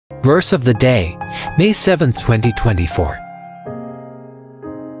Verse of the day, May 7, 2024.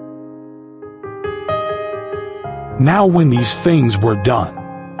 Now when these things were done,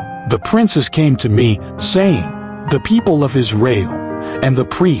 the princes came to me, saying, The people of Israel, and the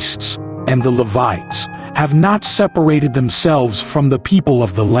priests, and the Levites, have not separated themselves from the people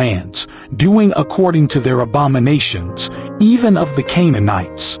of the lands, doing according to their abominations, even of the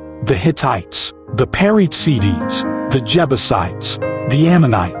Canaanites, the Hittites, the Perizzites, the Jebusites, the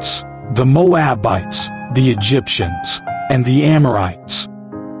Ammonites, the Moabites, the Egyptians, and the Amorites.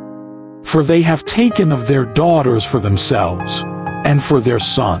 For they have taken of their daughters for themselves, and for their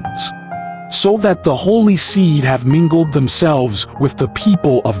sons, so that the holy seed have mingled themselves with the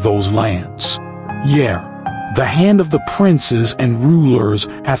people of those lands. Yea, the hand of the princes and rulers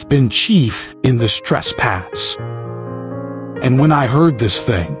hath been chief in this trespass. And when I heard this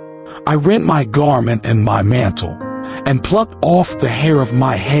thing, I rent my garment and my mantle, and plucked off the hair of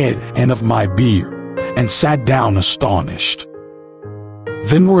my head and of my beard, and sat down astonished.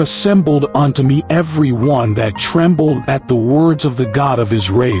 Then were assembled unto me every one that trembled at the words of the God of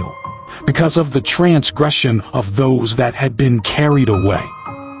Israel, because of the transgression of those that had been carried away.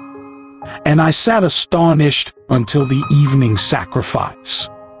 And I sat astonished until the evening sacrifice.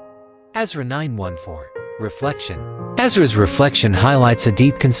 Ezra 9:1-4. Reflection. Ezra's reflection highlights a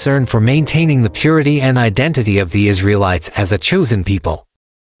deep concern for maintaining the purity and identity of the Israelites as a chosen people.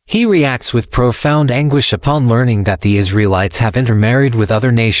 He reacts with profound anguish upon learning that the Israelites have intermarried with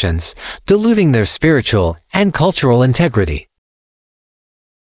other nations, diluting their spiritual and cultural integrity.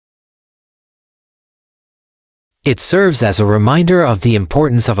 It serves as a reminder of the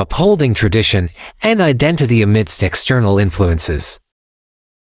importance of upholding tradition and identity amidst external influences.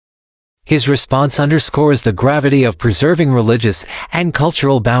 His response underscores the gravity of preserving religious and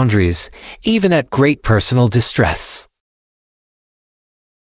cultural boundaries, even at great personal distress.